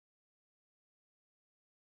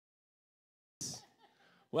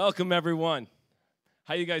Welcome, everyone.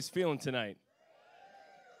 How you guys feeling tonight?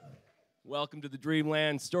 Welcome to the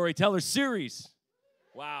Dreamland Storyteller Series.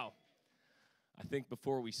 Wow. I think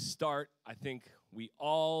before we start, I think we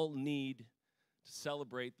all need to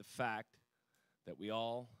celebrate the fact that we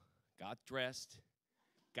all got dressed,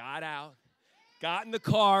 got out, got in the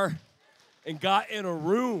car, and got in a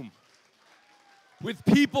room with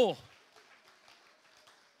people.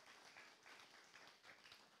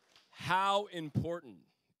 How important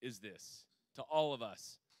is this to all of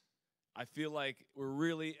us? I feel like we're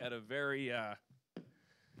really at a very,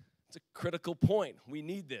 it's a critical point. We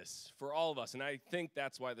need this for all of us, and I think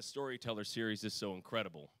that's why the Storyteller Series is so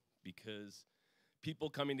incredible, because people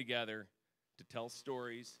coming together to tell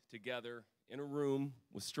stories together in a room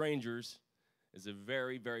with strangers is a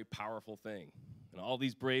very, very powerful thing. And all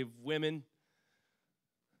these brave women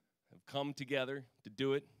have come together to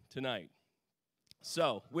do it tonight.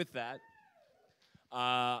 So, with that,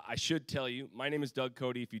 I should tell you, my name is Doug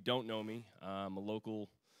Cody. If you don't know me, I'm a local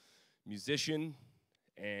musician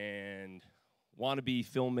and wannabe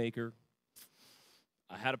filmmaker.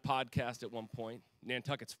 I had a podcast at one point,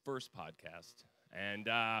 Nantucket's first podcast, and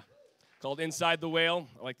called Inside the Whale.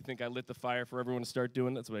 I like to think I lit the fire for everyone to start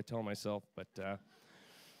doing. That's what I tell myself. But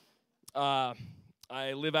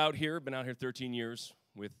I live out here, been out here 13 years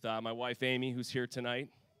with my wife, Amy, who's here tonight,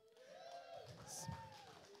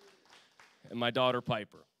 and my daughter,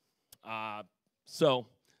 Piper. So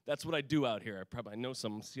that's what I do out here. I know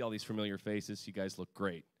some, see all these familiar faces. You guys look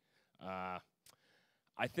great. I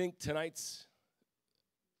think tonight's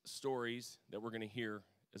stories that we're going to hear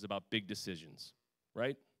is about big decisions,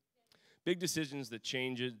 right? Big decisions that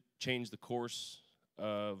change the course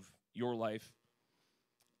of your life,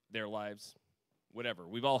 their lives, whatever.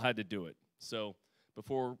 We've all had to do it. So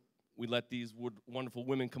before we let these wonderful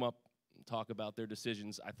women come up and talk about their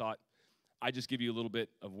decisions, I thought I'd just give you a little bit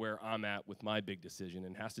of where I'm at with my big decision,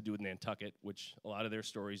 and it has to do with Nantucket, which a lot of their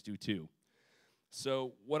stories do too.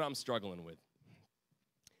 So what I'm struggling with.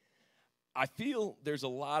 I feel there's a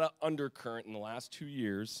lot of undercurrent in the last 2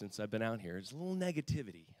 years since I've been out here. There's a little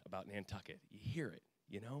negativity about Nantucket. You hear it,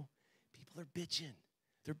 you know? People are bitching.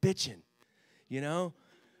 They're bitching, you know?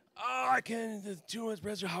 Oh, I can't do it.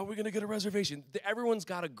 How are we going to get a reservation? Everyone's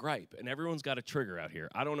got a gripe, and everyone's got a trigger out here.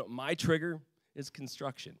 I don't know. My trigger is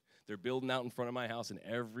construction. They're building out in front of my house, and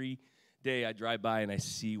every day I drive by and I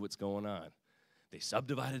see what's going on. They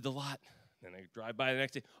subdivided the lot, and I drive by the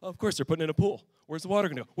next day. Oh, of course, they're putting in a pool. Where's the water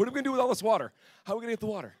going to go? What are we going to do with all this water? How are we going to get the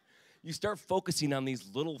water? You start focusing on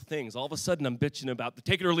these little things. All of a sudden, I'm bitching about the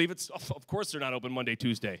take it or leave it. Of course, they're not open Monday,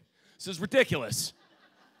 Tuesday. This is ridiculous.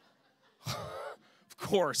 Of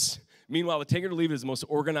course. Meanwhile, the take it or leave it is the most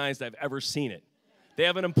organized I've ever seen it. They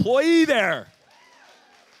have an employee there.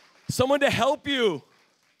 Someone to help you.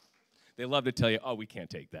 They love to tell you, oh, we can't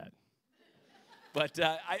take that. But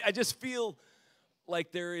I just feel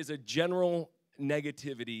like there is a general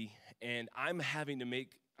negativity, and I'm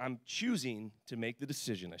choosing to make the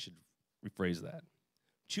decision. I should rephrase that.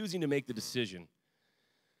 Choosing to make the decision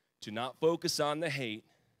to not focus on the hate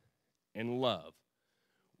and love.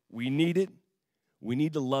 We need it. We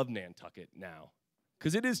need to love Nantucket now,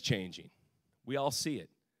 because it is changing. We all see it.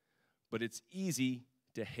 But it's easy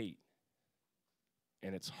to hate,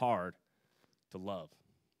 and it's hard to love.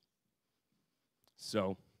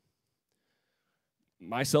 So,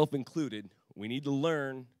 myself included, we need to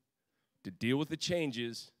learn to deal with the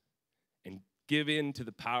changes and give in to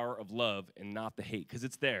the power of love and not the hate, because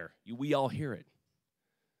it's there. We all hear it.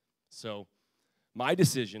 So, my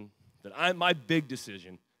decision, my big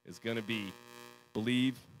decision, is going to be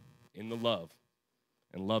believe in the love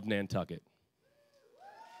and love Nantucket.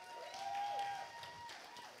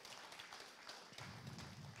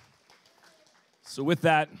 So with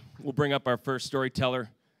that, we'll bring up our first storyteller,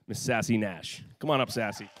 Miss Sassy Nash. Come on up,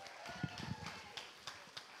 Sassy. I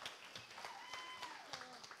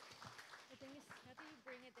think it's, how do you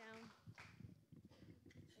bring it down?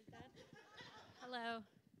 Like that? Hello.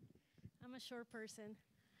 I'm a short person.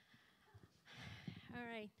 All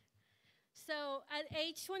right. So at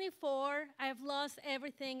age 24, I've lost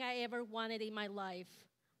everything I ever wanted in my life.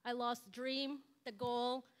 I lost the dream, the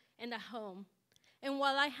goal, and the home. And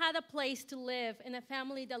while I had a place to live and a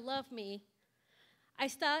family that loved me, I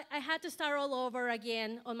had to start all over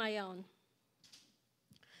again on my own.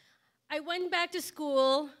 I went back to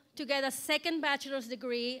school to get a second bachelor's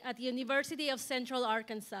degree at the University of Central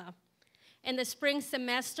Arkansas, and the spring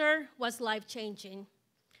semester was life-changing.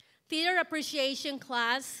 Theater appreciation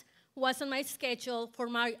class was on my schedule for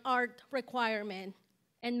my art requirement,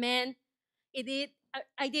 and man,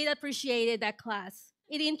 I did appreciate that class.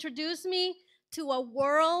 It introduced me to a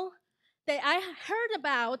world that I heard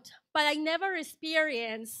about, but I never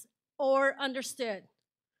experienced or understood.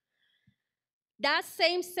 That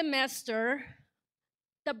same semester,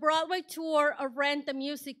 the Broadway tour of Rent the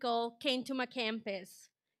Musical came to my campus.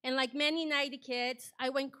 And like many 90 kids, I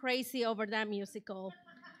went crazy over that musical.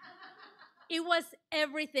 It was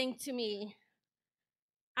everything to me.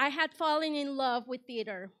 I had fallen in love with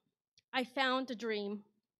theater. I found a dream.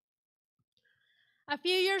 A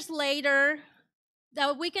few years later,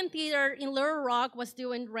 the Weekend Theater in Little Rock was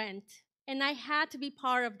doing Rent, and I had to be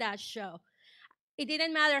part of that show. It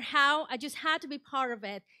didn't matter how, I just had to be part of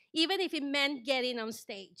it, even if it meant getting on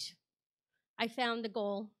stage. I found the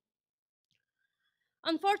goal.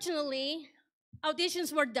 Unfortunately,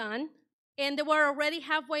 auditions were done, and they were already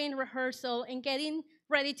halfway in rehearsal and getting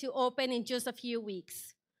ready to open in just a few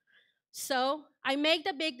weeks. So I made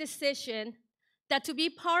the big decision that to be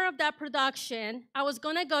part of that production, I was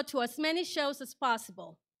gonna go to as many shows as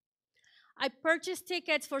possible. I purchased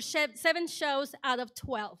tickets for 7 shows out of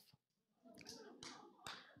 12.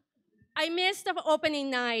 I missed the opening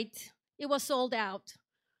night. It was sold out.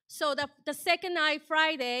 So the second night,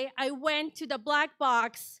 Friday, I went to the black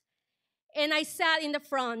box and I sat in the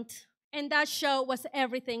front, and that show was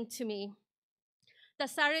everything to me. The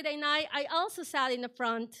Saturday night, I also sat in the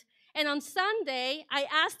front, and on Sunday, I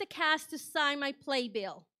asked the cast to sign my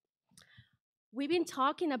playbill. We've been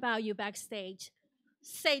talking about you backstage,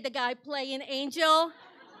 said the guy playing Angel.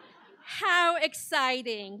 How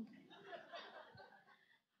exciting.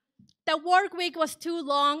 The work week was too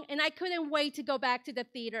long, and I couldn't wait to go back to the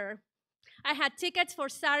theater. I had tickets for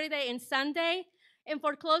Saturday and Sunday, and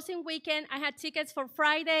for closing weekend, I had tickets for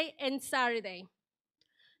Friday and Saturday.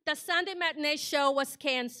 The Sunday matinee show was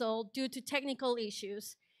canceled due to technical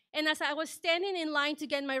issues, and as I was standing in line to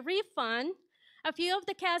get my refund, a few of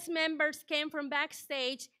the cast members came from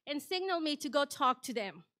backstage and signaled me to go talk to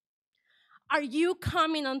them. "Are you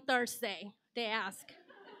coming on Thursday?" they asked.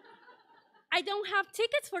 "I don't have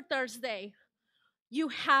tickets for Thursday." "You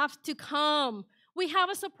have to come. We have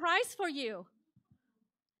a surprise for you."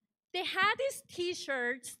 They had these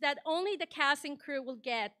t-shirts that only the cast and crew will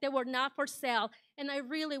get. They were not for sale, and I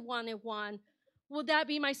really wanted one. Would that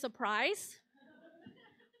be my surprise?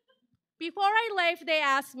 Before I left, they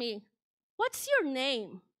asked me, "What's your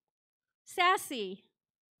name?" "Sassy."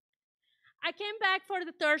 I came back for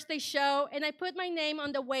the Thursday show, and I put my name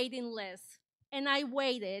on the waiting list. And I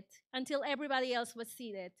waited until everybody else was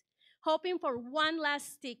seated, hoping for one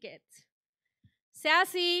last ticket.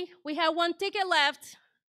 "Sassy, we have one ticket left."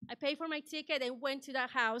 I paid for my ticket and went to the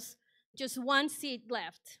house. Just one seat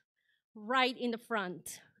left, right in the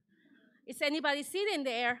front. "Is anybody sitting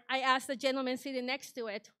there?" I asked the gentleman sitting next to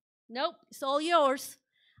it. "Nope, it's all yours."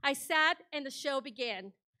 I sat and the show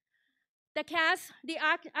began. The cast, the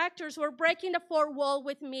actors were breaking the fourth wall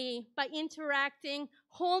with me by interacting,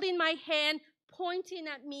 holding my hand, pointing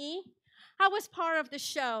at me. I was part of the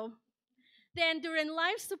show. Then during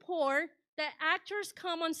live support, the actors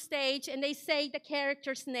come on stage and they say the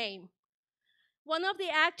character's name. One of the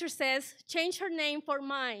actresses changed her name for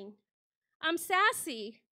mine. "I'm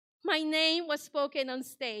Sassy." My name was spoken on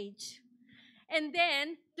stage. And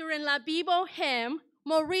then during La Bibo Hem,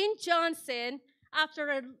 Maureen Johnson, after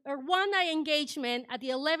a one-night engagement at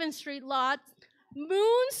the 11th Street lot,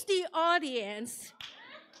 moons the audience.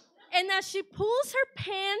 And as she pulls her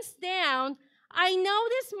pants down, I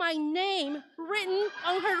notice my name written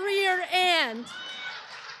on her rear end.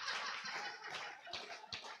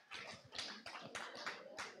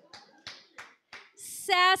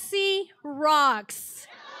 Sassy rocks.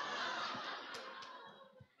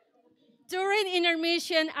 During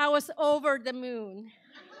intermission, I was over the moon.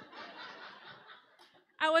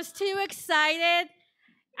 I was too excited.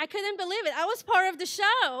 I couldn't believe it. I was part of the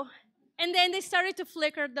show. And then they started to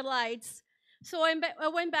flicker the lights. So I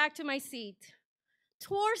went back to my seat.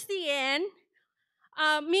 Towards the end,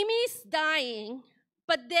 Mimi's dying,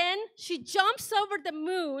 but then she jumps over the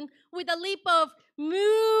moon with a leap of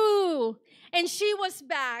moo, and she was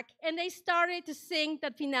back, and they started to sing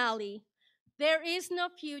the finale. There is no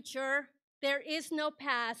future, there is no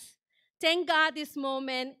past. Thank God this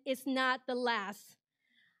moment is not the last.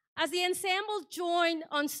 As the ensemble joined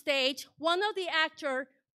on stage, one of the actors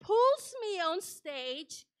pulls me on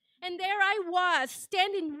stage, and there I was,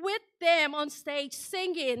 standing with them on stage,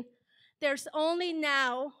 singing, "There's only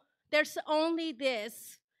now, there's only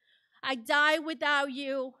this. I die without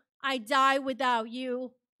you, I die without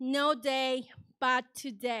you, no day but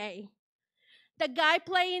today." The guy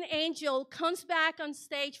playing Angel comes back on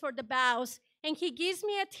stage for the bows, and he gives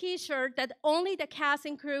me a t-shirt that only the cast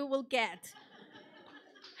and crew will get.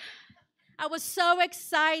 I was so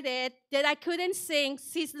excited that I couldn't sing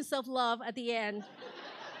Seasons of Love at the end.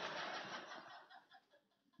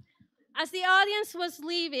 As the audience was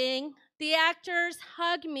leaving, the actors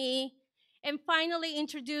hugged me and finally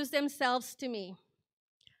introduced themselves to me.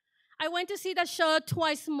 I went to see the show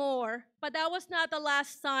twice more, but that was not the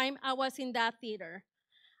last time I was in that theater.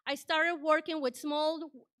 I started working with small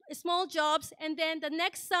jobs, and then the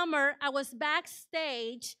next summer, I was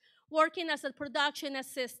backstage working as a production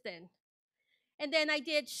assistant. And then I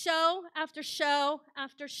did show after show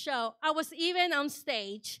after show. I was even on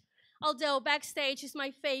stage, although backstage is my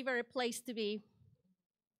favorite place to be.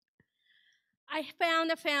 I found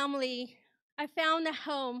a family. I found a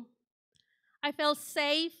home. I felt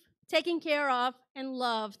safe, taken care of, and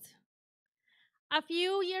loved. A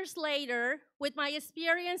few years later, with my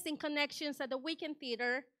experience and connections at the Weekend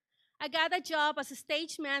Theater, I got a job as a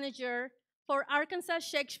stage manager for Arkansas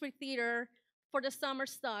Shakespeare Theater for the summer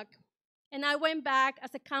stock. And I went back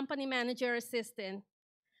as a company manager assistant.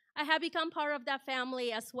 I have become part of that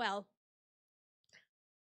family as well.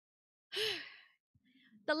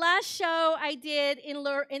 The last show I did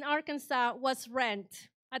in Arkansas was Rent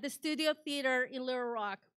at the Studio Theater in Little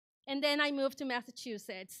Rock. And then I moved to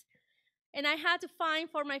Massachusetts. And I had to find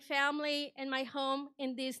for my family and my home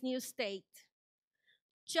in this new state.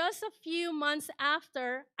 Just a few months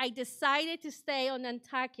after I decided to stay on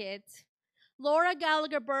Nantucket, Laura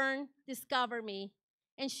Gallagher Byrne discovered me,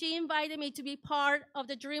 and she invited me to be part of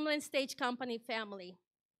the Dreamland Stage Company family.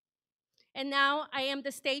 And now I am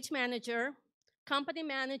the stage manager, company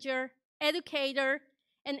manager, educator,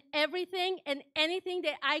 and everything and anything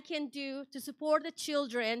that I can do to support the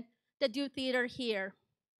children that do theater here.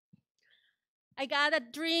 I got a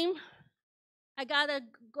dream, I got a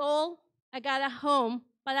goal, I got a home,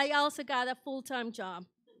 but I also got a full-time job.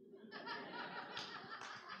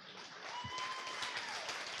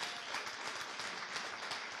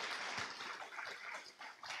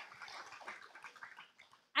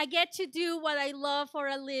 I get to do what I love for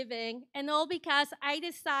a living, and all because I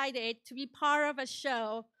decided to be part of a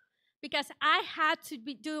show because I had to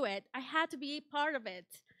do it. I had to be part of it.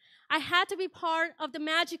 I had to be part of the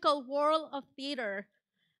magical world of theater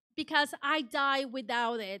because I die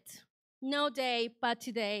without it. No day but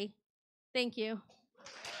today. Thank you.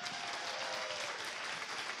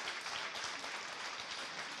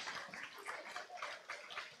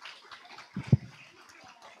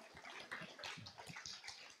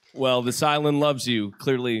 Well, this island loves you.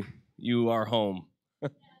 Clearly, you are home.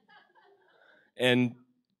 And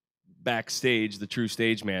backstage, the true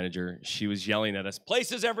stage manager, she was yelling at us,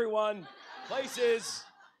 "Places, everyone! Places!"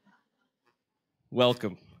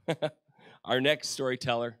 Welcome. Our next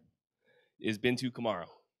storyteller is Bintu Kamara.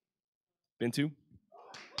 Bintu?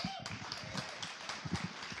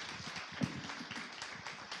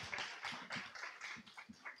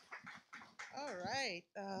 All right.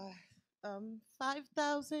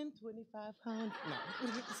 5,000, 2,500.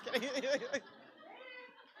 No, just kidding.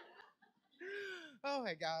 Oh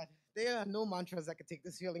my God. There are no mantras that could take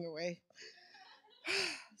this feeling away.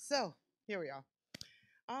 So, here we are.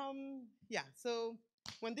 Yeah, so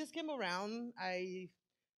when this came around, I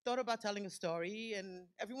thought about telling a story, and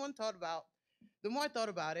everyone thought about, the more I thought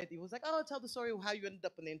about it, it was like, oh, tell the story of how you ended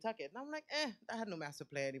up in Nantucket. And I'm like, I had no master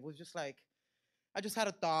plan. It was just like, I just had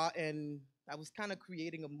a thought, and I was kind of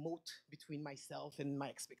creating a moat between myself and my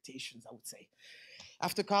expectations, I would say.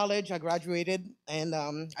 After college, I graduated, and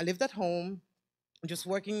I lived at home, just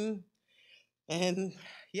working. And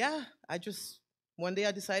yeah, one day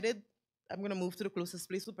I decided I'm going to move to the closest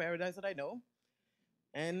place to paradise that I know.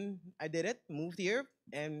 And I did it, moved here,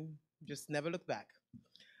 and just never looked back.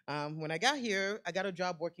 When I got here, I got a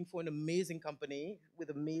job working for an amazing company with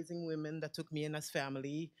amazing women that took me in as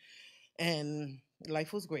family, and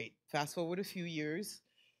life was great. Fast forward a few years,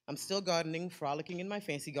 I'm still gardening, frolicking in my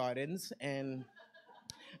fancy gardens, and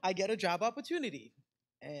I get a job opportunity.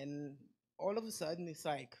 And all of a sudden, it's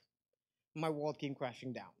like my world came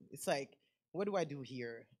crashing down. It's like, what do I do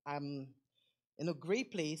here? I'm in a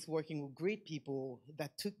great place working with great people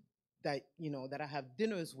that I have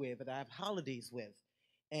dinners with, that I have holidays with.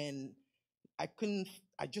 And I couldn't,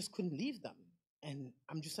 I just couldn't leave them. And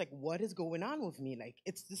I'm just like, what is going on with me? Like,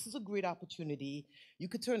 this is a great opportunity. You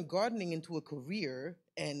could turn gardening into a career,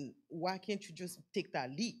 and why can't you just take that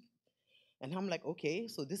leap? And I'm like, okay,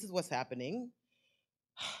 so this is what's happening.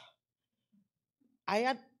 I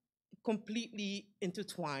had completely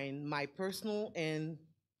intertwined my personal and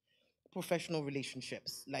professional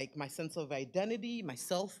relationships. Like my sense of identity, my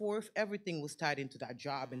self-worth, everything was tied into that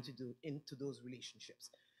job, into those relationships.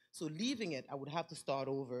 So leaving it, I would have to start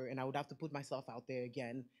over, and I would have to put myself out there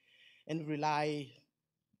again and rely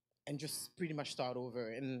and just pretty much start over.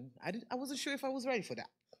 And I wasn't sure if I was ready for that.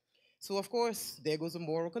 So of course, there goes a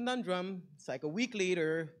moral conundrum. It's like a week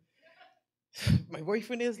later, my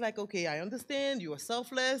boyfriend is like, okay, I understand you are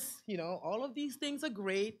selfless, all of these things are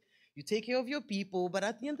great. You take care of your people, but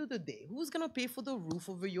at the end of the day, who's gonna pay for the roof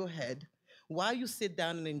over your head while you sit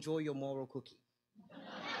down and enjoy your moral cookie?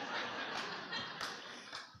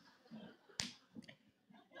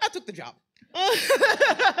 I took the job.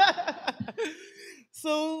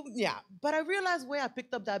 So yeah, but I realized where I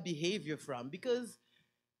picked up that behavior from, because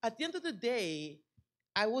at the end of the day,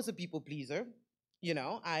 I was a people pleaser.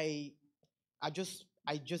 I just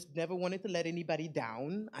never wanted to let anybody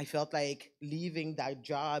down. I felt like leaving that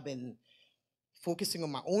job and focusing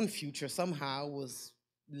on my own future somehow was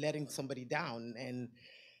letting somebody down.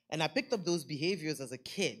 And I picked up those behaviors as a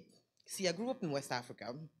kid. See, I grew up in West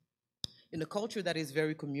Africa in a culture that is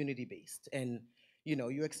very community based. And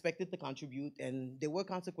you're expected to contribute, and there were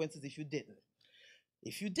consequences if you didn't.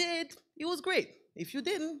 If you did, it was great. If you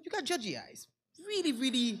didn't, you got judgy eyes. Really,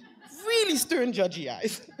 really, really stern judgy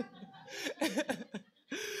eyes.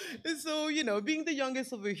 And so, being the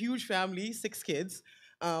youngest of a huge family, 6 kids,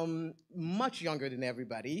 much younger than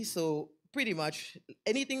everybody. So pretty much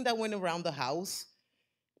anything that went around the house,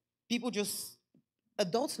 people just,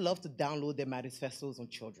 adults love to download their manifestos on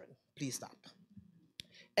children. Please stop.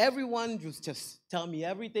 Everyone just tell me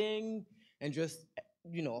everything, and just,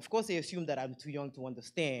 of course they assume that I'm too young to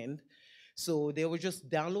understand. So they would just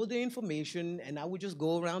download the information, and I would just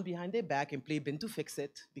go around behind their back and play bin to fix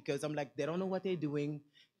it, because I'm like, they don't know what they're doing.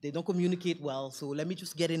 They don't communicate well, so let me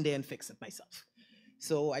just get in there and fix it myself.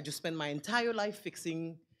 So I just spent my entire life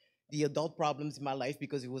fixing the adult problems in my life,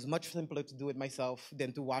 because it was much simpler to do it myself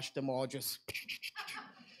than to watch them all just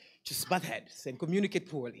butt heads and communicate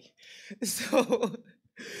poorly. So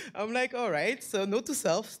I'm like, all right, so note to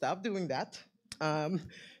self, stop doing that. So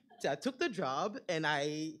I took the job, and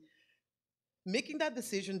making that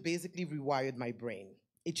decision basically rewired my brain.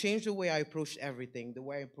 It changed the way I approached everything, the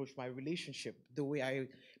way I approached my relationship,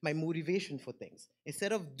 my motivation for things.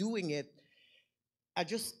 Instead of doing it,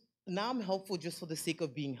 now I'm helpful just for the sake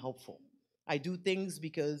of being helpful. I do things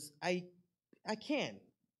because I can.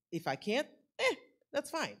 If I can't,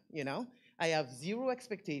 that's fine. I have zero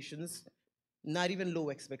expectations, not even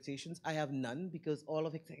low expectations. I have none, because all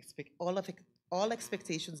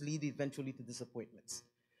expectations lead eventually to disappointments.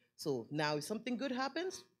 So now if something good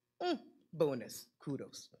happens, bonus,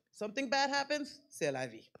 kudos. Something bad happens, c'est la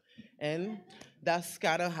vie. And that's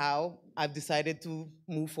kind of how I've decided to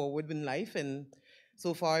move forward in life. And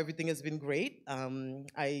so far, everything has been great.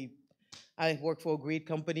 I work for a great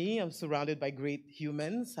company. I'm surrounded by great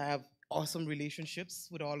humans. I have awesome relationships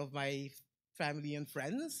with all of my family and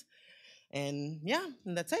friends. And yeah,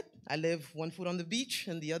 and that's it. I live one foot on the beach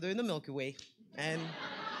and the other in the Milky Way. And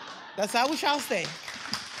that's how we shall stay.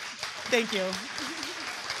 Thank you.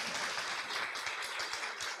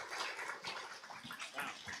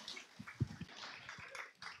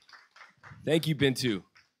 Thank you, Bintu.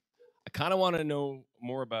 I kind of want to know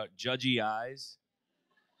more about judgy eyes,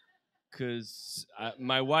 because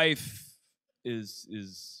my wife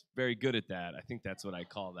is very good at that. I think that's what I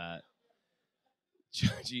call that.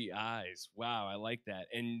 Judgy eyes. Wow, I like that.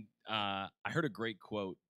 And I heard a great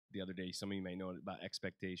quote the other day. Some of you may know it, about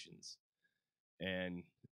expectations. And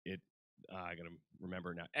I got to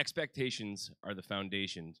remember now. Expectations are the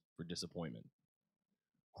foundation for disappointment.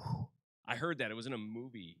 Whew. I heard that. It was in a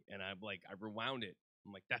movie, and I rewound it.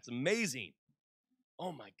 I'm like, that's amazing.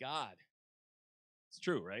 Oh my God. It's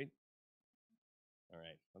true, right? All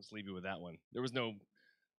right, I'll just leave you with that one. There was no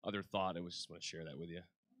other thought. I was just want to share that with you.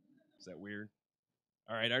 Is that weird?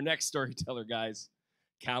 All right, our next storyteller, guys,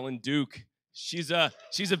 Callan Duke. She's a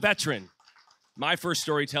veteran. My first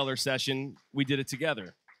storyteller session, we did it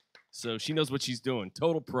together. So she knows what she's doing.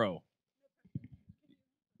 Total pro.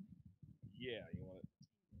 Yeah, you want it?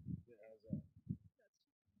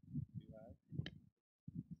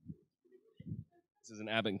 This is an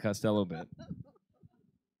Abbott and Costello bit.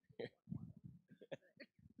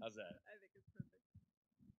 How's that? I think it's perfect.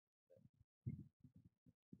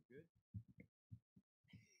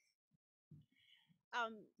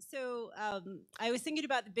 I was thinking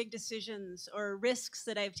about the big decisions or risks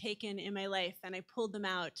that I've taken in my life, and I pulled them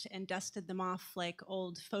out and dusted them off like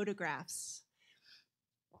old photographs.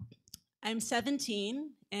 I'm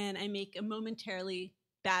 17, and I make a momentarily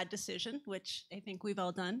bad decision, which I think we've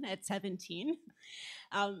all done at 17.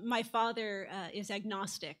 My father is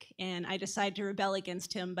agnostic, and I decide to rebel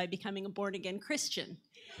against him by becoming a born-again Christian.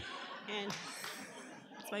 And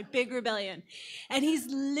it's my big rebellion. And he's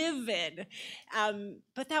livid.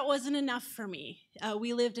 But that wasn't enough for me.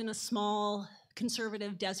 We lived in a small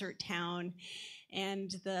conservative desert town, and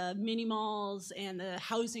the mini malls and the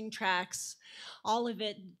housing tracts, all of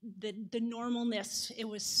it, the normalness, it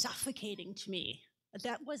was suffocating to me.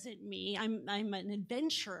 That wasn't me. I'm an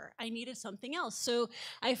adventurer. I needed something else. So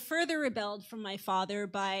I further rebelled from my father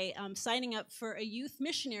by signing up for a youth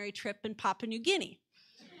missionary trip in Papua New Guinea.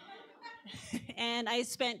 And I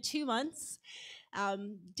spent 2 months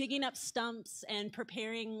digging up stumps and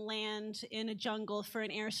preparing land in a jungle for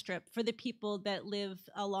an airstrip for the people that live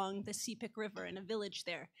along the Sepik River in a village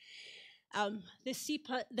there.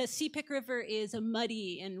 The Sepik River is a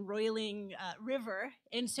muddy and roiling river,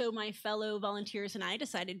 and so my fellow volunteers and I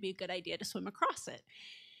decided it'd be a good idea to swim across it.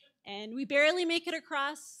 And we barely make it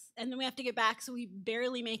across, and then we have to get back, so we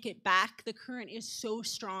barely make it back. The current is so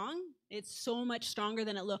strong. It's so much stronger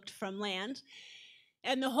than it looked from land.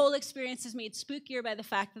 And the whole experience is made spookier by the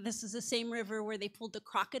fact that this is the same river where they pulled the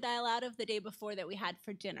crocodile out of the day before that we had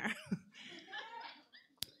for dinner.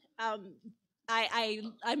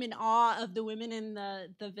 I'm in awe of the women in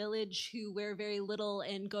the village who wear very little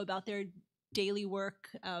and go about their daily work,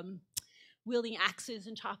 wielding axes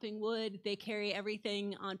and chopping wood. They carry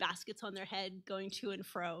everything on baskets on their head, going to and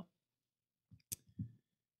fro.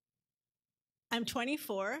 I'm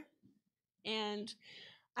 24, and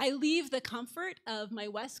I leave the comfort of my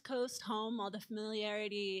West Coast home, all the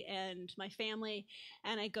familiarity and my family,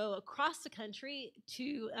 and I go across the country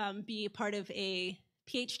to be a part of a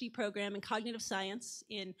PhD program in cognitive science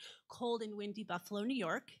in cold and windy Buffalo, New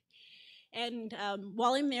York. And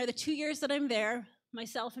while I'm there, the 2 years that I'm there,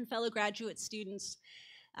 myself and fellow graduate students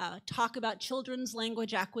talk about children's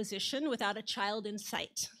language acquisition without a child in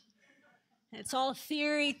sight. It's all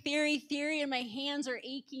theory, theory, theory, and my hands are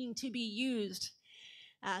aching to be used.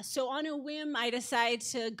 So on a whim, I decide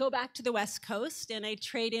to go back to the West Coast, and I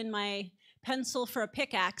trade in my pencil for a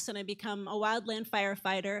pickaxe, and I become a wildland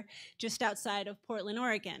firefighter just outside of Portland,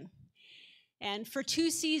 Oregon. And for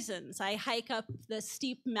 2 seasons, I hike up the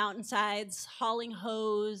steep mountainsides, hauling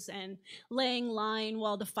hose and laying line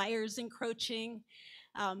while the fire's encroaching.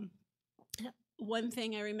 One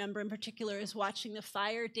thing I remember in particular is watching the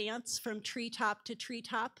fire dance from treetop to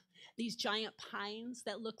treetop, these giant pines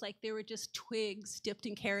that looked like they were just twigs dipped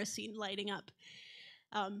in kerosene lighting up.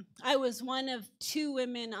 I was one of 2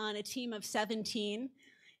 women on a team of 17,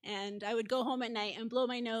 and I would go home at night and blow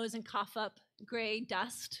my nose and cough up gray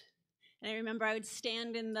dust. And I remember I would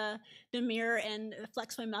stand in the mirror and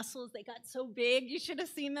flex my muscles. They got so big, you should have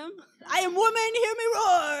seen them. I am woman, hear me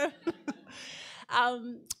roar!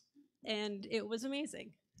 And it was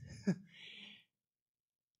amazing.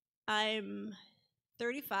 I'm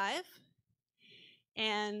 35,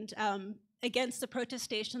 and against the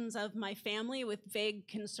protestations of my family with vague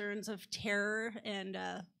concerns of terror and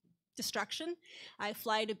destruction, I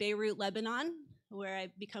fly to Beirut, Lebanon, where I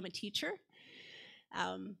become a teacher.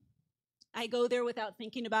 I go there without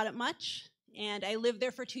thinking about it much, and I lived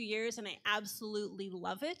there for 2 years, and I absolutely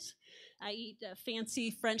love it. I eat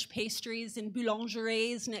fancy French pastries in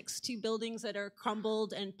boulangeries next to buildings that are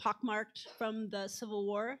crumbled and pockmarked from the Civil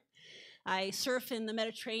War. I surf in the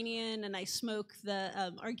Mediterranean, and I smoke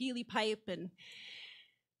the argile pipe, and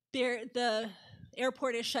the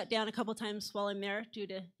airport is shut down a couple times while I'm there due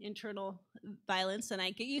to internal violence, and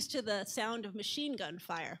I get used to the sound of machine gun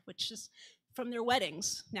fire, which is from their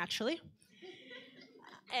weddings, naturally.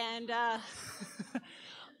 And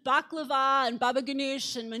baklava and baba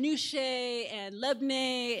ganoush and manouche and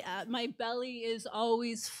lebne. My belly is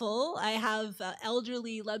always full. I have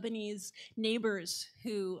elderly Lebanese neighbors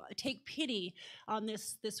who take pity on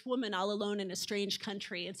this woman all alone in a strange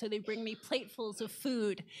country, and so they bring me platefuls of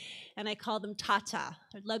food, and I call them Tata,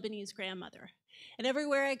 or Lebanese grandmother. And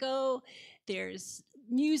everywhere I go, there's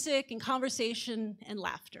music and conversation and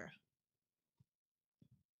laughter.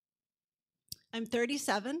 I'm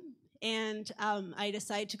 37, and I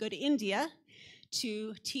decide to go to India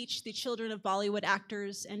to teach the children of Bollywood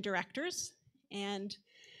actors and directors. And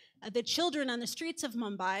the children on the streets of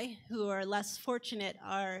Mumbai, who are less fortunate,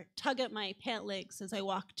 tug at my pant legs as I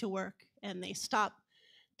walk to work, and they stop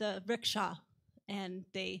the rickshaw, and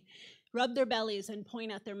they rub their bellies and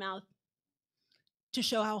point at their mouth to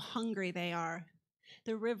show how hungry they are.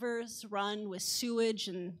 The rivers run with sewage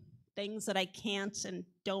and things that I can't and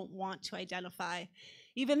don't want to identify.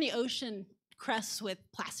 Even the ocean crests with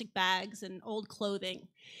plastic bags and old clothing.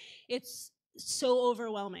 It's so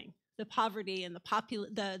overwhelming, the poverty and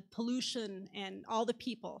the pollution and all the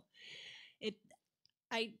people.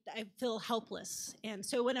 I feel helpless. And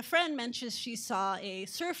so when a friend mentions she saw a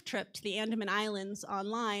surf trip to the Andaman Islands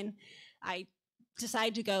online, I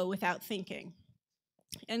decide to go without thinking.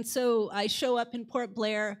 And so I show up in Port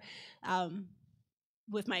Blair,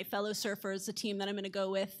 with my fellow surfers, the team that I'm going to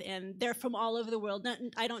go with, and they're from all over the world.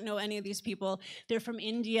 I don't know any of these people. They're from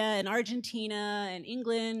India and Argentina and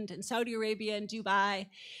England and Saudi Arabia and Dubai,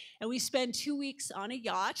 and we spend 2 weeks on a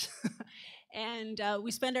yacht. And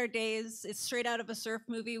we spend our days, it's straight out of a surf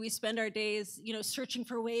movie, we spend our days, you know, searching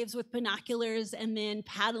for waves with binoculars and then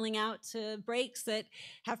paddling out to breaks that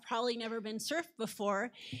have probably never been surfed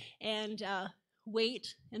before, and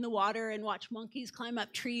wait in the water and watch monkeys climb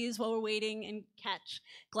up trees while we're waiting and catch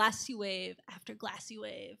glassy wave after glassy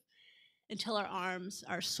wave until our arms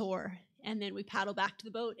are sore. And then we paddle back to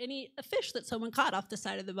the boat and eat a fish that someone caught off the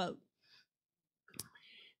side of the boat.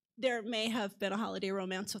 There may have been a holiday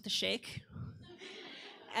romance with a shake.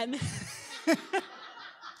 And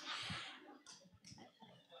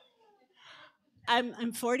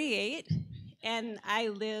I'm 48, and I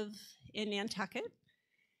live in Nantucket.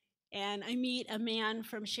 And I meet a man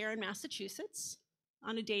from Sharon, Massachusetts,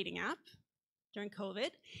 on a dating app during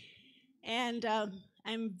COVID. And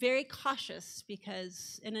I'm very cautious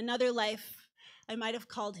because in another life, I might have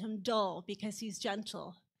called him dull because he's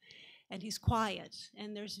gentle and he's quiet,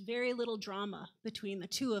 and there's very little drama between the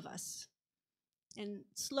two of us. And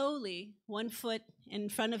slowly, one foot in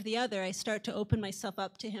front of the other, I start to open myself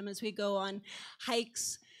up to him as we go on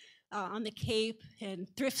hikes on the Cape and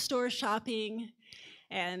thrift store shopping,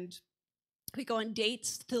 and we go on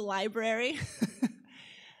dates to the library.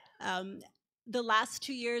 The last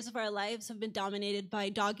 2 years of our lives have been dominated by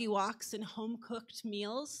doggy walks and home-cooked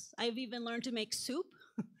meals. I've even learned to make soup.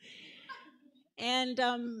 And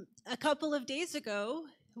a couple of days ago,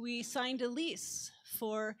 we signed a lease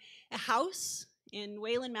for a house in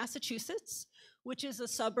Wayland, Massachusetts, which is a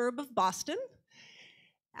suburb of Boston.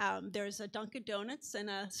 There's a Dunkin' Donuts and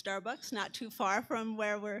a Starbucks not too far from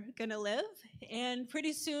where we're gonna live. And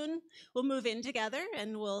pretty soon we'll move in together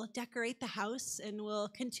and we'll decorate the house and we'll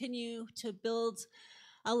continue to build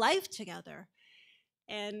a life together.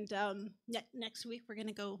 And next week we're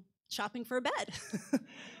gonna go shopping for a bed.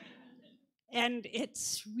 And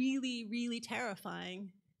it's really, really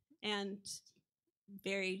terrifying and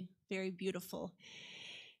very, very beautiful.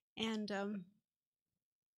 And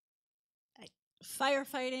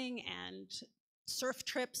firefighting and surf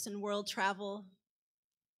trips and world travel,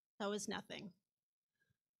 that was nothing.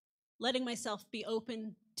 Letting myself be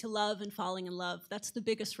open to love and falling in love, that's the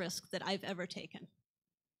biggest risk that I've ever taken.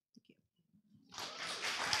 Thank you.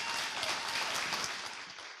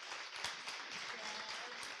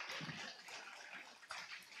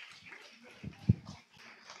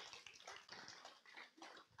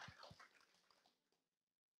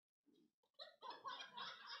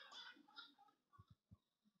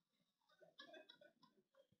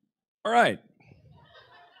 All right.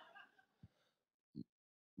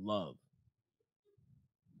 Love.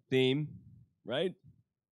 Theme, right?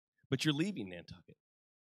 But you're leaving Nantucket.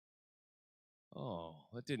 Oh,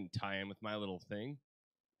 that didn't tie in with my little thing.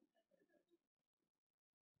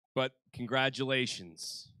 But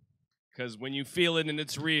congratulations. Because when you feel it and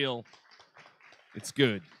it's real, it's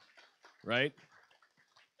good, right?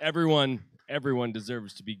 Everyone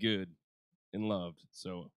deserves to be good and loved.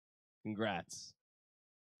 So congrats.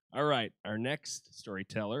 All right, our next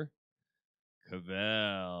storyteller,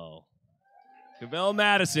 Cavell. Cavell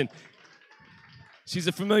Madison. She's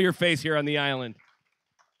a familiar face here on the island.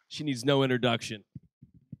 She needs no introduction.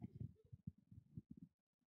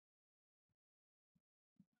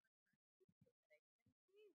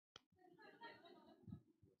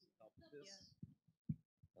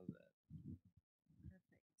 How's that? Perfect.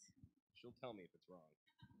 She'll tell me if it's wrong.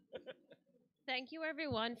 Thank you,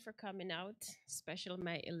 everyone, for coming out, especially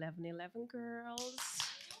my 1111 girls.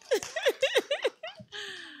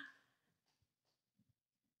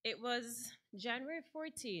 It was January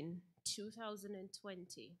 14,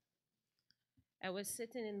 2020. I was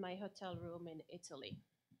sitting in my hotel room in Italy.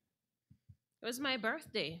 It was my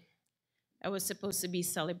birthday. I was supposed to be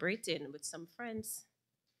celebrating with some friends,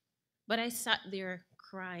 but I sat there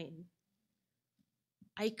crying.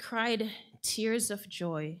 I cried tears of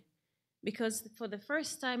joy because for the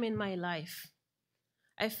first time in my life,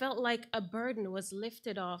 I felt like a burden was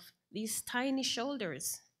lifted off these tiny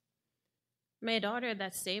shoulders. My daughter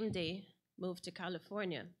that same day moved to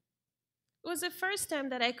California. It was the first time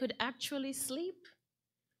that I could actually sleep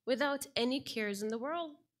without any cares in the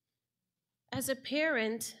world. As a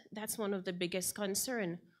parent, that's one of the biggest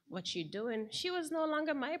concerns. What you doing? She was no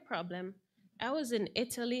longer my problem. I was in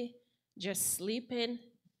Italy just sleeping,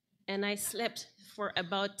 and I slept for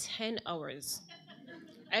about 10 hours.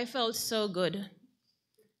 I felt so good.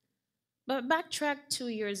 But backtrack 2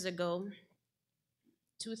 years ago,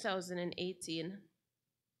 2018,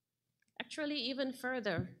 actually even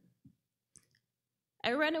further.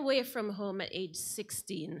 I ran away from home at age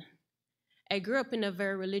 16. I grew up in a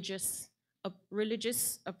very religious,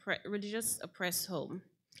 oppressed home.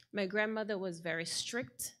 My grandmother was very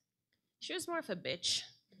strict. She was more of a bitch.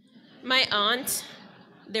 My aunt,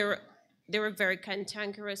 they were very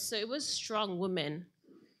cantankerous, so it was strong women.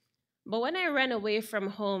 But when I ran away from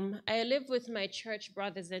home, I lived with my church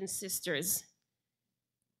brothers and sisters.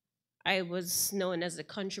 I was known as a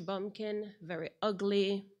country bumpkin, very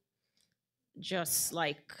ugly, just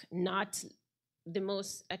like not the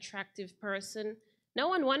most attractive person. No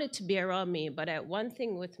one wanted to be around me, but one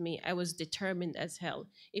thing with me, I was determined as hell.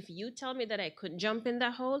 If you tell me that I couldn't jump in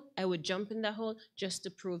that hole, I would jump in that hole just to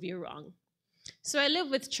prove you wrong. So I lived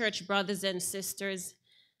with church brothers and sisters,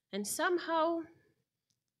 and somehow,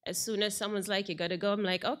 as soon as someone's like, you gotta go, I'm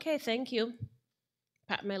like, okay, thank you.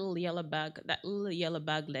 Pat my little yellow bag. That little yellow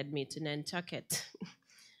bag led me to Nantucket.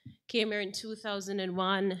 Came here in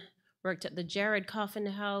 2001, worked at the Jared Coffin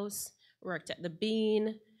House, worked at the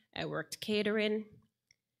Bean, I worked catering.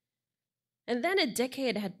 And then a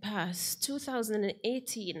decade had passed,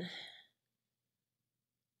 2018.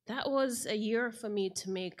 That was a year for me to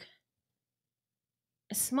make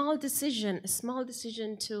a small decision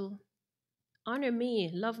to honor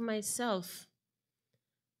me, love myself.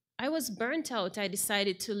 I was burnt out. I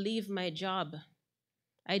decided to leave my job.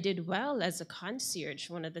 I did well as a concierge,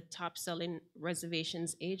 one of the top selling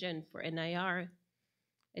reservations agent for NIR.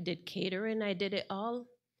 I did catering, I did it all.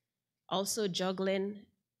 Also juggling,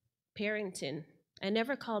 parenting. I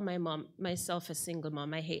never called myself a single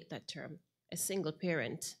mom. I hate that term, a single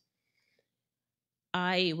parent.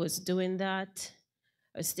 I was doing that.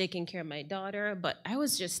 I was taking care of my daughter, but I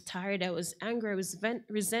was just tired. I was angry. I was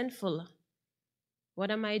resentful.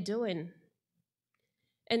 What am I doing?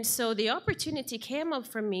 And so the opportunity came up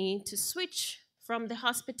for me to switch from the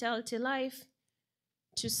hospitality life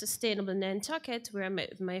to Sustainable Nantucket, where I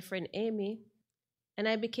met with my friend Amy, and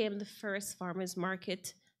I became the first farmers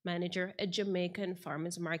market manager, a Jamaican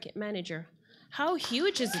farmers market manager. How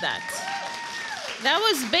huge is that? That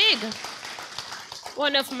was big.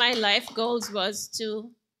 One of my life goals was to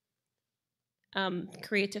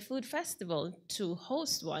create a food festival, to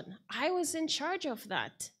host one. I was in charge of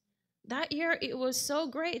that. That year, it was so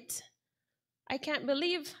great. I can't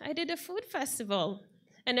believe I did a food festival.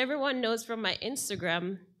 And everyone knows from my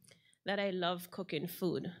Instagram that I love cooking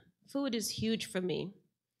food. Food is huge for me.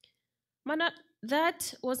 But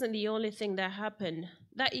that wasn't the only thing that happened.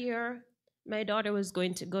 That year, my daughter was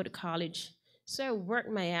going to go to college, so I worked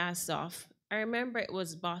my ass off. I remember it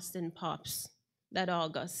was Boston Pops that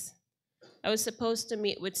August. I was supposed to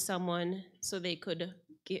meet with someone so they could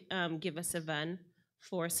give us a van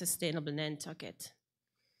for Sustainable Nantucket.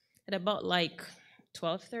 At about like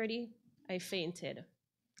 12:30, I fainted.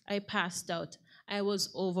 I passed out. I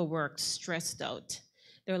was overworked, stressed out.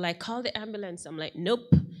 They were like, call the ambulance. I'm like,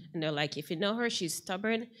 nope. And they're like, if you know her, she's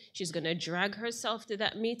stubborn. She's going to drag herself to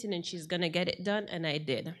that meeting and she's going to get it done. And I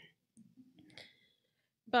did.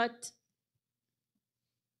 But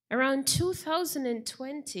around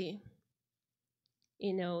 2020,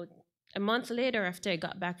 a month later after I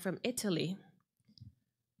got back from Italy,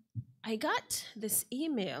 I got this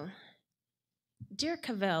email. Dear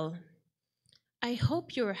Cavell, I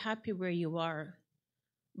hope you're happy where you are,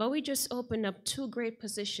 but we just opened up 2 great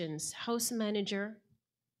positions, house manager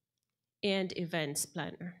and events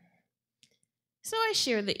planner. So I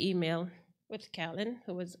shared the email with Callan,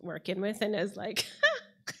 who was working with, and I was like,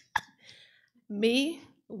 me,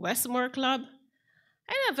 Westmore Club?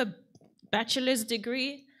 I don't have a bachelor's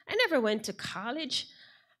degree. I never went to college.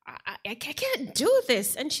 I can't do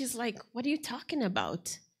this. And she's like, what are you talking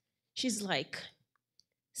about? She's like,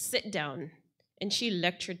 sit down. And she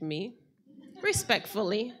lectured me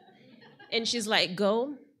respectfully. And she's like,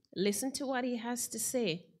 go, listen to what he has to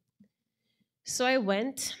say. So I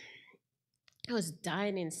went. I was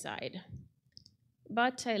dying inside.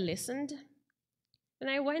 But I listened. And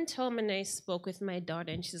I went home and I spoke with my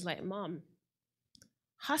daughter. And she's like, Mom,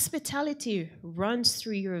 hospitality runs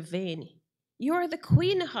through your vein. You're the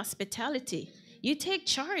queen of hospitality. You take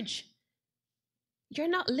charge. You're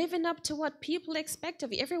not living up to what people expect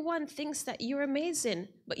of you. Everyone thinks that you're amazing,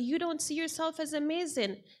 but you don't see yourself as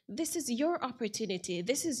amazing. This is your opportunity.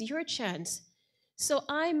 This is your chance. So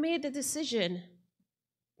I made the decision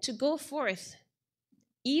to go forth,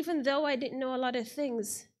 even though I didn't know a lot of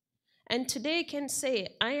things. And today I can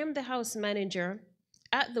say I am the house manager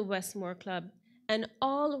at the Westmore Club, an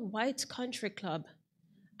all-white country club.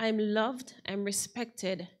 I'm loved, I'm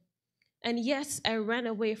respected. And yes, I ran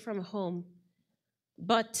away from home,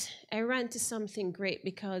 but I ran to something great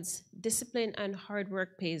because discipline and hard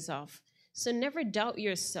work pays off. So never doubt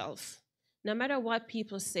yourself. no matter what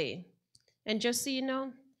people say. And just so you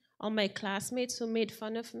know, all my classmates who made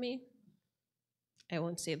fun of me, I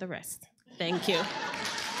won't say the rest. Thank you.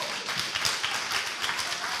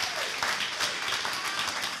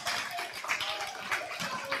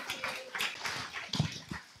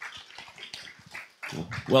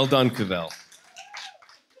 Well done, Cavell.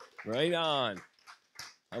 Right on.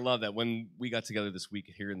 I love that. When we got together this week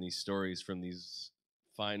hearing these stories from these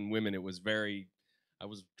fine women, it was I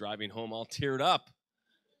was driving home all teared up.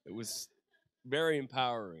 It was very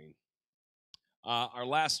empowering. Our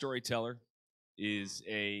last storyteller is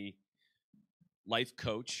a life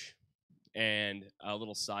coach. And a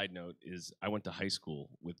little side note is I went to high school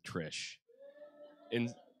with Trish.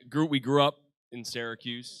 We grew up in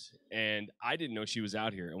Syracuse, and I didn't know she was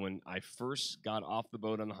out here. And when I first got off the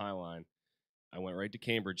boat on the High Line, I went right to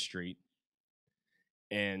Cambridge Street,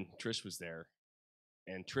 and Trish was there.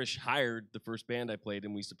 And Trish hired the first band I played,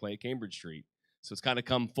 and we used to play at Cambridge Street. So it's kind of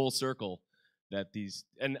come full circle that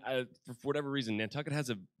for whatever reason, Nantucket has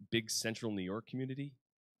a big central New York community.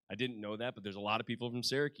 I didn't know that, but there's a lot of people from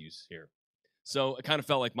Syracuse here. So it kind of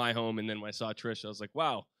felt like my home, and then when I saw Trish, I was like,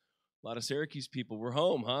 wow, a lot of Syracuse people. We're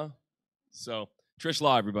home, huh? So, Trish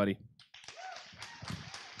Law, everybody. Is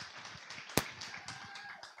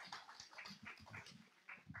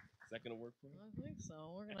that going to work for you? I think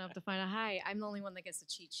so. We're going to have to find a hi. I'm the only one that gets the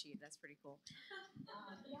cheat sheet. That's pretty cool.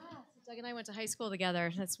 Yeah, so Doug and I went to high school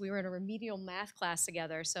together. We were in a remedial math class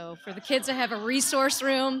together. So for the kids to have a resource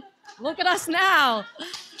room, look at us now.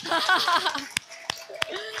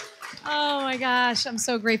 Oh my gosh, I'm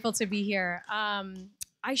so grateful to be here.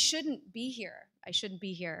 I shouldn't be here.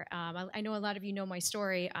 I know a lot of you know my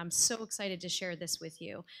story. I'm so excited to share this with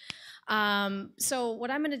you. So what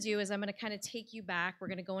I'm going to do is I'm going to kind of take you back. We're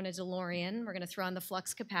going to go in a DeLorean. We're going to throw on the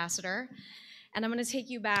flux capacitor. And I'm going to take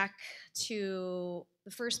you back to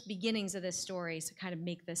the first beginnings of this story to kind of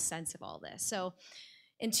make this sense of all this. So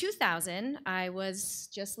in 2000, I was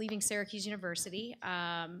just leaving Syracuse University,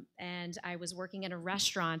 and I was working in a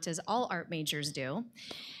restaurant, as all art majors do.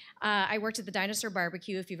 I worked at the Dinosaur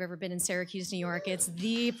Barbecue. If you've ever been in Syracuse, New York, it's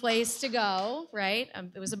the place to go, right?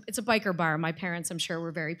 It's a biker bar. My parents, I'm sure,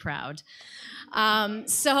 were very proud.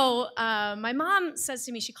 My mom says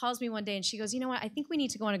to me, she calls me one day and she goes, you know what, I think we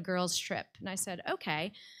need to go on a girls' trip. And I said,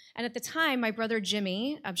 okay. And at the time, my brother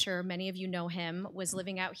Jimmy, I'm sure many of you know him, was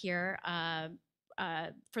living out here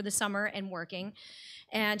for the summer and working.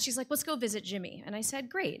 And she's like, let's go visit Jimmy. And I said,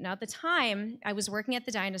 great. Now, at the time, I was working at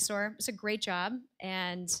the Dinosaur. It was a great job,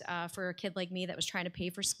 and for a kid like me that was trying to pay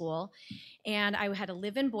for school. And I had a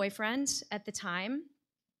live-in boyfriend at the time.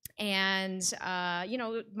 And,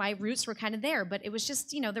 my roots were kind of there, but it was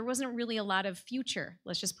just, there wasn't really a lot of future.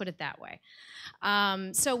 Let's just put it that way.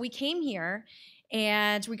 So we came here.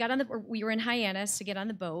 And we were in Hyannis to get on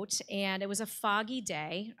the boat, and it was a foggy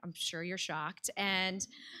day. I'm sure you're shocked. And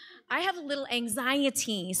I have a little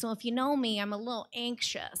anxiety. So if you know me, I'm a little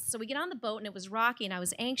anxious. So we get on the boat, and it was rocky, and I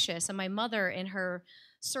was anxious. And my mother, in her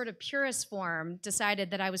sort of purest form,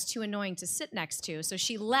 decided that I was too annoying to sit next to. So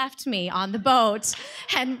she left me on the boat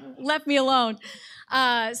and left me alone.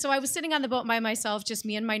 So I was sitting on the boat by myself, just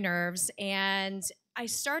me and my nerves. And I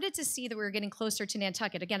started to see that we were getting closer to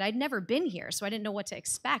Nantucket. Again, I'd never been here, so I didn't know what to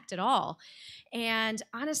expect at all. And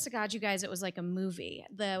honest to God, you guys, it was like a movie.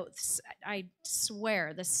 I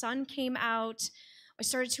swear, the sun came out. I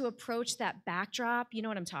started to approach that backdrop. You know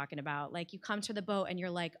what I'm talking about. Like, you come to the boat and you're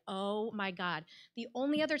like, oh my God. The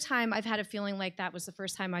only other time I've had a feeling like that was the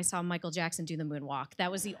first time I saw Michael Jackson do the moonwalk. That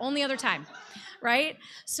was the only other time, right?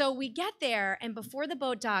 So we get there, and before the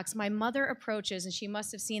boat docks, my mother approaches, and she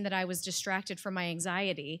must have seen that I was distracted from my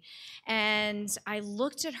anxiety. And I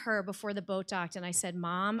looked at her before the boat docked, and I said,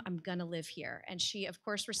 Mom, I'm gonna live here. And she, of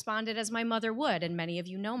course, responded as my mother would, and many of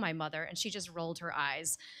you know my mother, and she just rolled her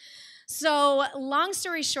eyes. So long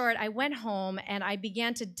story short, I went home and I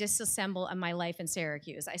began to disassemble on my life in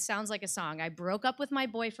Syracuse. It sounds like a song. I broke up with my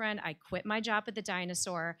boyfriend. I quit my job at the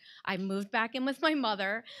Dinosaur. I moved back in with my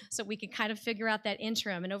mother so we could kind of figure out that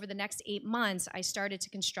interim. And over the next 8 months, I started to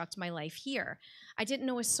construct my life here. I didn't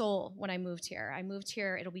know a soul when I moved here. I moved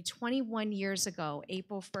here, it'll be 21 years ago,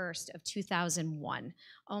 April 1st of 2001.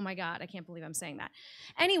 Oh my God, I can't believe I'm saying that.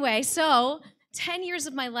 Anyway, so 10 years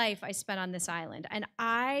of my life I spent on this island. And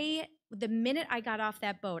the minute I got off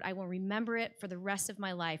that boat, I will remember it for the rest of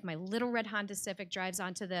my life. My little red Honda Civic drives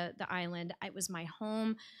onto the island. It was my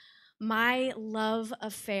home. My love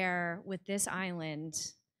affair with this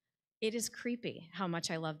island It is creepy how much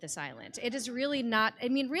I love this island. It is really not, I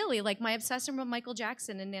mean, really, like my obsession with Michael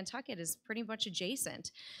Jackson in Nantucket is pretty much adjacent.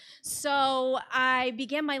 So I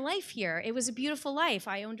began my life here. It was a beautiful life.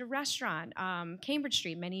 I owned a restaurant, Cambridge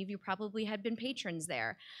Street. Many of you probably had been patrons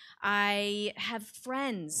there. I have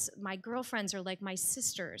friends. My girlfriends are like my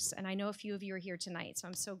sisters, and I know a few of you are here tonight, so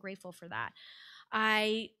I'm so grateful for that.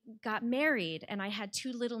 I got married, and I had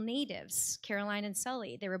 2 little natives, Caroline and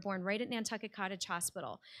Sully. They were born right at Nantucket Cottage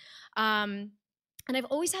Hospital. And I've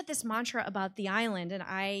always had this mantra about the island, and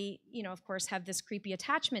I, of course, have this creepy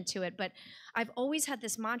attachment to it, but I've always had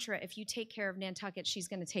this mantra, if you take care of Nantucket, she's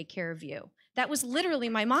gonna take care of you. That was literally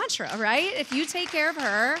my mantra, right? If you take care of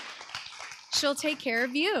her, she'll take care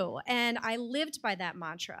of you. And I lived by that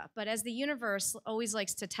mantra. But as the universe always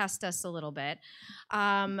likes to test us a little bit,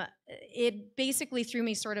 it basically threw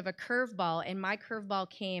me sort of a curveball, and my curveball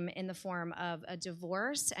came in the form of a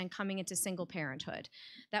divorce and coming into single parenthood.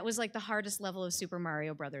 That was like the hardest level of Super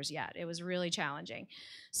Mario Brothers yet. It was really challenging.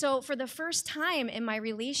 So for the first time in my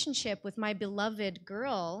relationship with my beloved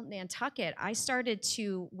girl, Nantucket, I started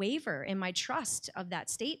to waver in my trust of that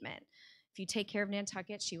statement. If you take care of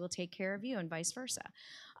Nantucket, she will take care of you, and vice versa.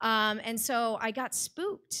 And so I got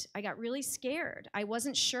spooked. I got really scared. I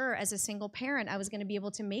wasn't sure as a single parent I was going to be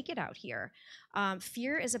able to make it out here.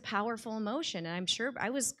 Fear is a powerful emotion, and I'm sure I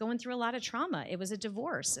was going through a lot of trauma. It was a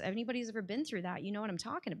divorce. If anybody's ever been through that, you know what I'm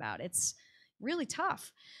talking about. It's really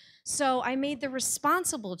tough. So I made the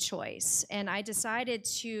responsible choice, and I decided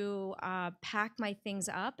to pack my things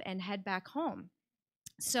up and head back home.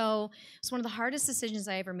 So it's one of the hardest decisions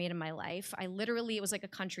I ever made in my life. I literally, it was like a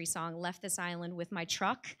country song, left this island with my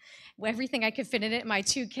truck, everything I could fit in it, my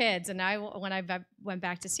 2 kids. And when I went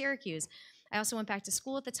back to Syracuse, I also went back to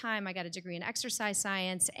school at the time. I got a degree in exercise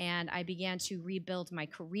science, and I began to rebuild my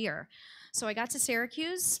career. So I got to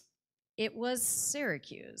Syracuse. It was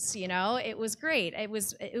Syracuse, it was great. It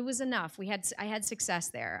was enough. I had success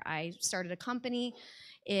there. I started a company.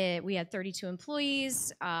 We had 32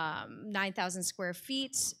 employees, 9,000 square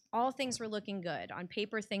feet. All things were looking good. On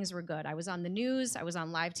paper, things were good. I was on the news. I was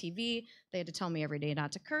on live TV. They had to tell me every day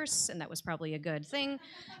not to curse, and that was probably a good thing,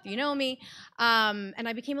 if you know me. And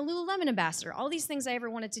I became a Lululemon ambassador. All these things I ever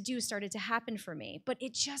wanted to do started to happen for me, but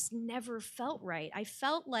it just never felt right. I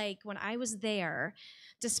felt like when I was there,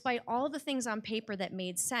 despite all the things on paper that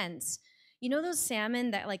made sense, you know those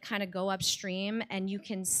salmon that like kind of go upstream and you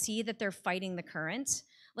can see that they're fighting the current?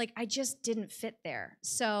 Like I just didn't fit there.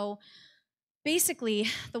 So basically,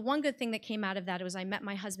 the one good thing that came out of that was I met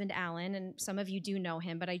my husband, Alan, and some of you do know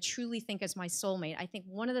him, but I truly think as my soulmate. I think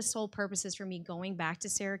one of the sole purposes for me going back to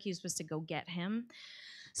Syracuse was to go get him.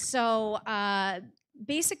 So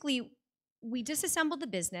basically, we disassembled the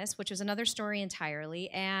business, which was another story entirely,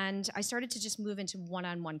 and I started to just move into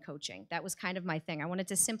one-on-one coaching. That was kind of my thing. I wanted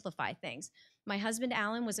to simplify things. My husband,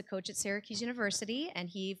 Alan, was a coach at Syracuse University, and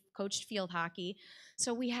he coached field hockey.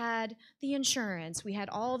 So we had the insurance, we had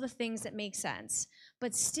all the things that make sense.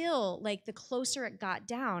 But still, like the closer it got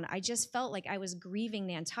down, I just felt like I was grieving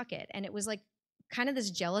Nantucket, and it was like kind of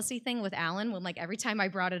this jealousy thing with Alan when like every time I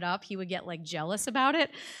brought it up, he would get like jealous about it.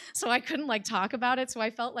 So I couldn't like talk about it. So I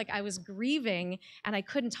felt like I was grieving and I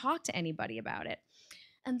couldn't talk to anybody about it.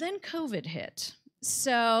 And then COVID hit.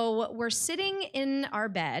 So we're sitting in our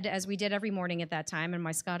bed as we did every morning at that time, and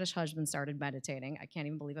my Scottish husband started meditating. I can't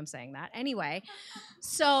even believe I'm saying that. Anyway,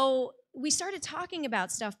 so we started talking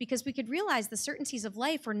about stuff because we could realize the certainties of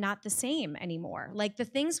life were not the same anymore. Like the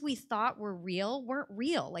things we thought were real weren't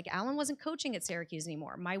real. Like Alan wasn't coaching at Syracuse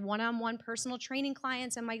anymore. My one-on-one personal training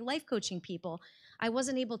clients and my life coaching people, I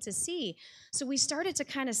wasn't able to see. So we started to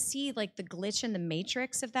kind of see like the glitch in the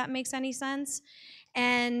matrix, if that makes any sense.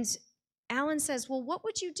 And Alan says, well, what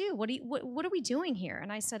would you do? What are we doing here?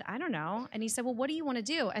 And I said, I don't know. And he said, well, what do you want to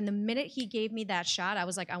do? And the minute he gave me that shot, I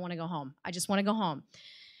was like, I want to go home. I just want to go home.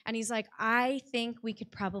 And he's like, I think we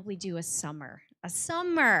could probably do a summer. A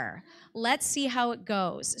summer. Let's see how it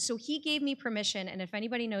goes. So he gave me permission. And if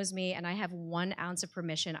anybody knows me and I have 1 ounce of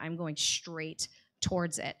permission, I'm going straight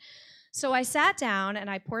towards it. So I sat down and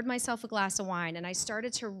I poured myself a glass of wine and I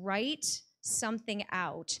started to write something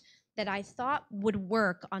out that I thought would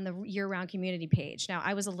work on the year-round community page. Now,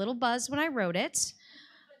 I was a little buzzed when I wrote it,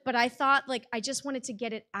 but I thought, like, I just wanted to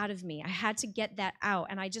get it out of me. I had to get that out,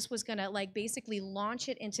 and I just was gonna, like, basically launch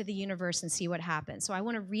it into the universe and see what happens. So I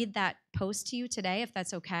wanna read that post to you today, if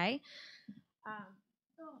that's okay. Oh,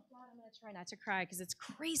 God, I'm gonna try not to cry, because it's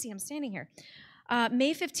crazy. I'm standing here.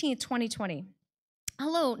 May 15th, 2020.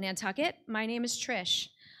 Hello, Nantucket. My name is Trish.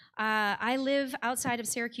 I live outside of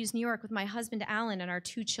Syracuse, New York with my husband, Alan, and our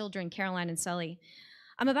 2 children, Caroline and Sully.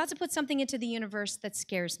 I'm about to put something into the universe that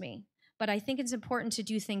scares me, but I think it's important to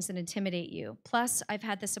do things that intimidate you. Plus, I've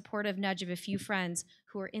had the supportive nudge of a few friends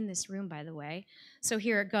who are in this room, by the way. So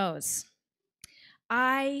here it goes.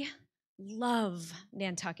 I love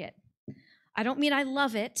Nantucket. I don't mean I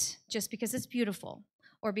love it just because it's beautiful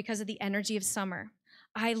or because of the energy of summer.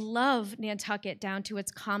 I love Nantucket down to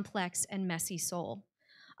its complex and messy soul.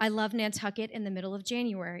 I love Nantucket in the middle of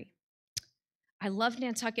January. I love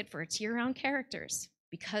Nantucket for its year-round characters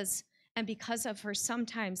because of her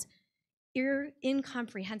sometimes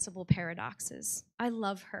incomprehensible paradoxes. I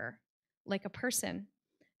love her like a person,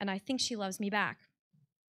 and I think she loves me back.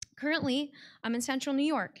 Currently, I'm in central New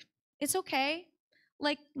York. It's okay,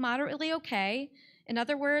 like moderately okay. In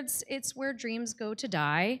other words, it's where dreams go to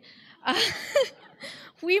die.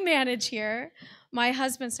 We manage here.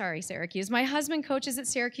 Syracuse. My husband coaches at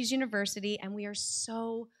Syracuse University, and we are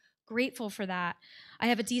so grateful for that. I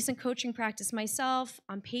have a decent coaching practice myself.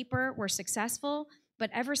 On paper, we're successful, but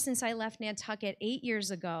ever since I left Nantucket 8 years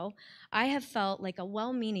ago, I have felt like a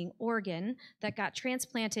well-meaning organ that got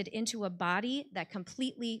transplanted into a body that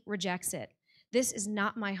completely rejects it. This is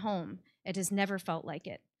not my home. It has never felt like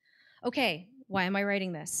it. Okay, why am I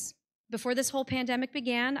writing this? Before this whole pandemic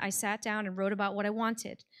began, I sat down and wrote about what I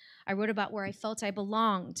wanted. I wrote about where I felt I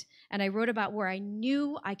belonged, and I wrote about where I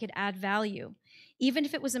knew I could add value. Even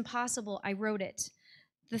if it was impossible, I wrote it.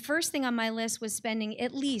 The first thing on my list was spending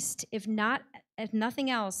at least, if nothing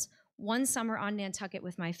else, one summer on Nantucket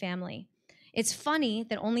with my family. It's funny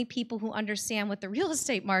that only people who understand what the real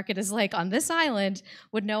estate market is like on this island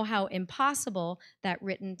would know how impossible that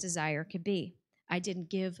written desire could be. I didn't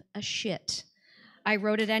give a shit. I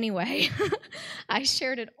wrote it anyway. I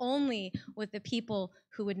shared it only with the people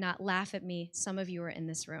who would not laugh at me. Some of you are in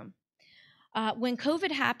this room. When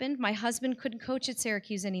COVID happened, my husband couldn't coach at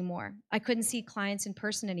Syracuse anymore. I couldn't see clients in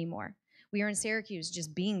person anymore. We were in Syracuse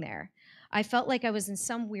just being there. I felt like I was in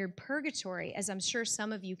some weird purgatory, as I'm sure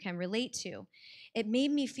some of you can relate to. It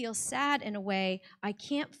made me feel sad in a way I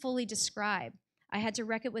can't fully describe. I had to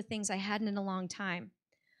wreck it with things I hadn't in a long time.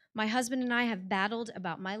 My husband and I have battled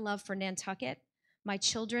about my love for Nantucket. My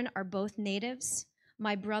children are both natives.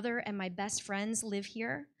 My brother and my best friends live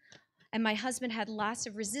here. And my husband had lots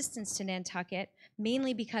of resistance to Nantucket,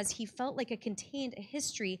 mainly because he felt like it contained a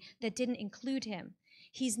history that didn't include him.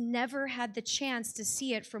 He's never had the chance to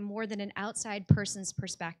see it from more than an outside person's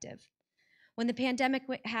perspective. When the pandemic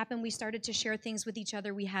happened, we started to share things with each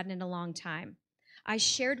other we hadn't in a long time. I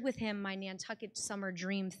shared with him my Nantucket summer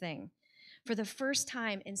dream thing. For the first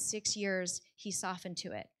time in 6 years, he softened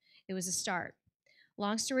to it. It was a start.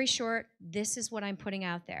 Long story short, this is what I'm putting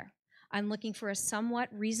out there. I'm looking for a somewhat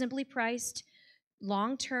reasonably priced,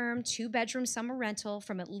 long-term, 2-bedroom summer rental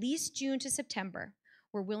from at least June to September.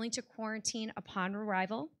 We're willing to quarantine upon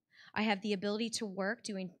arrival. I have the ability to work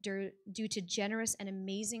due to generous and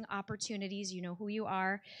amazing opportunities, you know who you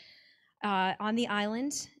are, on the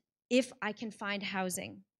island, if I can find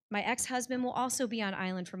housing. My ex-husband will also be on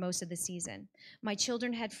island for most of the season. My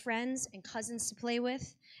children had friends and cousins to play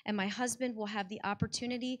with, and my husband will have the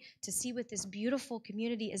opportunity to see what this beautiful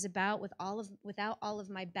community is about without all of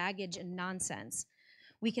my baggage and nonsense.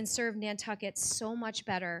 We can serve Nantucket so much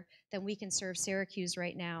better than we can serve Syracuse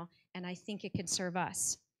right now, and I think it can serve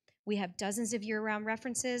us. We have dozens of year-round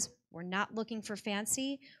references. We're not looking for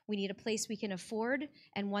fancy. We need a place we can afford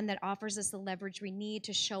and one that offers us the leverage we need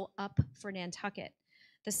to show up for Nantucket.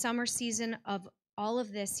 The summer season of all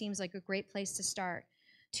of this seems like a great place to start.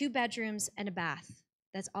 2 bedrooms and a bath.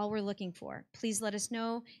 That's all we're looking for. Please let us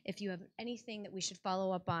know if you have anything that we should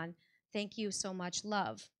follow up on. Thank you so much.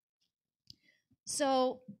 Love.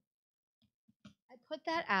 So I put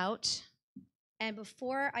that out, and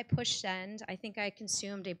before I push send, I think I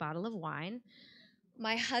consumed a bottle of wine.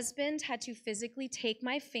 My husband had to physically take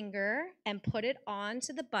my finger and put it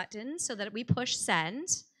onto the button so that we push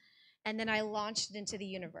send. And then I launched it into the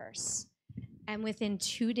universe. And within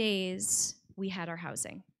 2 days, we had our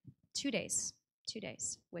housing. 2 days,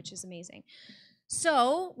 which is amazing.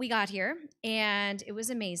 So we got here, and it was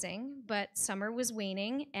amazing, but summer was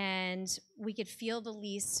waning, and we could feel the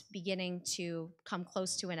lease beginning to come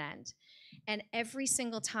close to an end. And every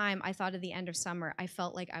single time I thought of the end of summer, I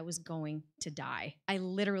felt like I was going to die. I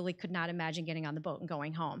literally could not imagine getting on the boat and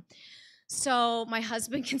going home. So my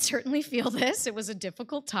husband can certainly feel this. It was a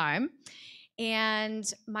difficult time. And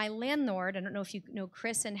my landlord, I don't know if you know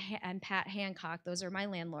Chris and Pat Hancock, those are my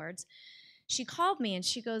landlords. She called me and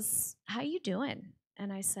she goes, "How you doing?"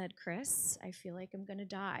 And I said, "Chris, I feel like I'm gonna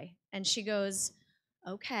die." And she goes,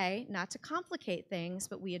 "Okay, not to complicate things,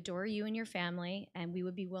 but we adore you and your family, and we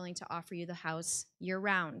would be willing to offer you the house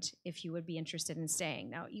year-round if you would be interested in staying."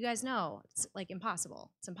 Now, you guys know, it's like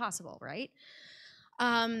impossible. It's impossible, right?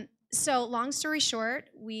 So long story short,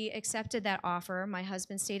 we accepted that offer. My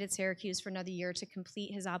husband stayed at Syracuse for another year to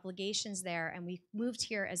complete his obligations there, and we moved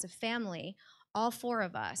here as a family, all four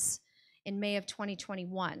of us, in May of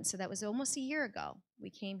 2021. So that was almost a year ago we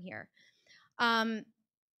came here.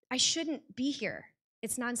 I shouldn't be here.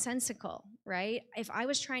 It's nonsensical, right? If I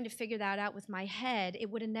was trying to figure that out with my head, it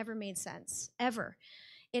would have never made sense, ever.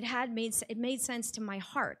 It made sense to my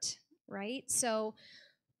heart, right? So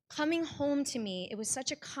coming home to me, it was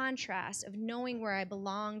such a contrast of knowing where I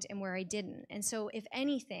belonged and where I didn't. And so if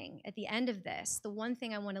anything, at the end of this, the one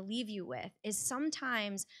thing I want to leave you with is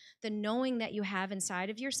sometimes the knowing that you have inside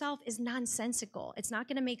of yourself is nonsensical. It's not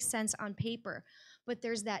going to make sense on paper, but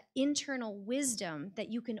there's that internal wisdom that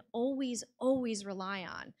you can always, always rely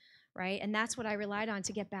on, right? And that's what I relied on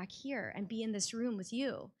to get back here and be in this room with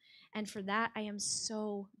you. And for that, I am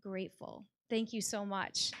so grateful. Thank you so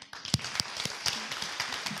much.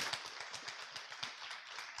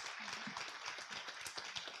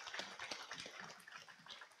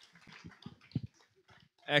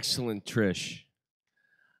 Excellent, Trish.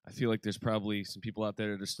 I feel like there's probably some people out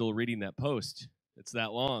there that are still reading that post. It's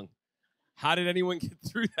that long. How did anyone get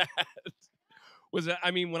through that? Was that,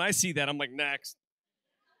 I mean, when I see that, I'm like, next.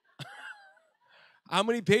 How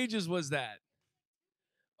many pages was that?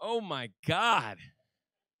 Oh my God.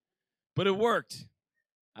 But it worked.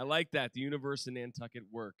 I like that. The universe in Nantucket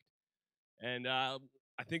worked. And I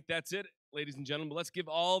think that's it, ladies and gentlemen. Let's give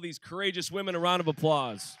all these courageous women a round of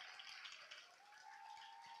applause.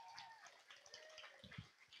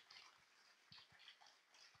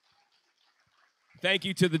 Thank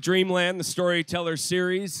you to the Dreamland, the Storyteller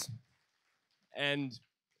series. And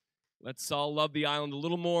let's all love the island a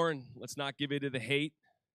little more, and let's not give in to the hate,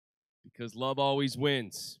 because love always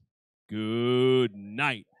wins. Good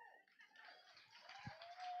night.